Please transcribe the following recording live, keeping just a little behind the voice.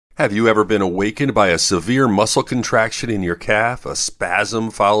Have you ever been awakened by a severe muscle contraction in your calf, a spasm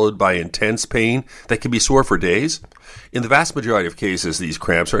followed by intense pain that can be sore for days? In the vast majority of cases, these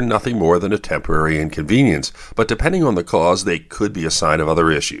cramps are nothing more than a temporary inconvenience, but depending on the cause, they could be a sign of other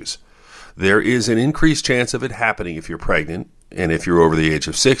issues. There is an increased chance of it happening if you're pregnant and if you're over the age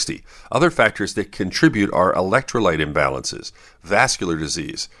of 60. Other factors that contribute are electrolyte imbalances, vascular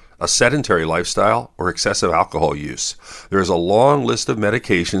disease, a sedentary lifestyle, or excessive alcohol use. There is a long list of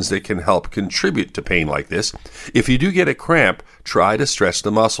medications that can help contribute to pain like this. If you do get a cramp, try to stretch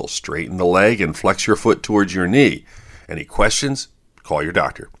the muscle, straighten the leg, and flex your foot towards your knee. Any questions? Call your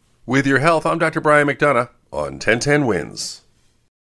doctor. With your health, I'm Dr. Brian McDonough on 1010 Wins.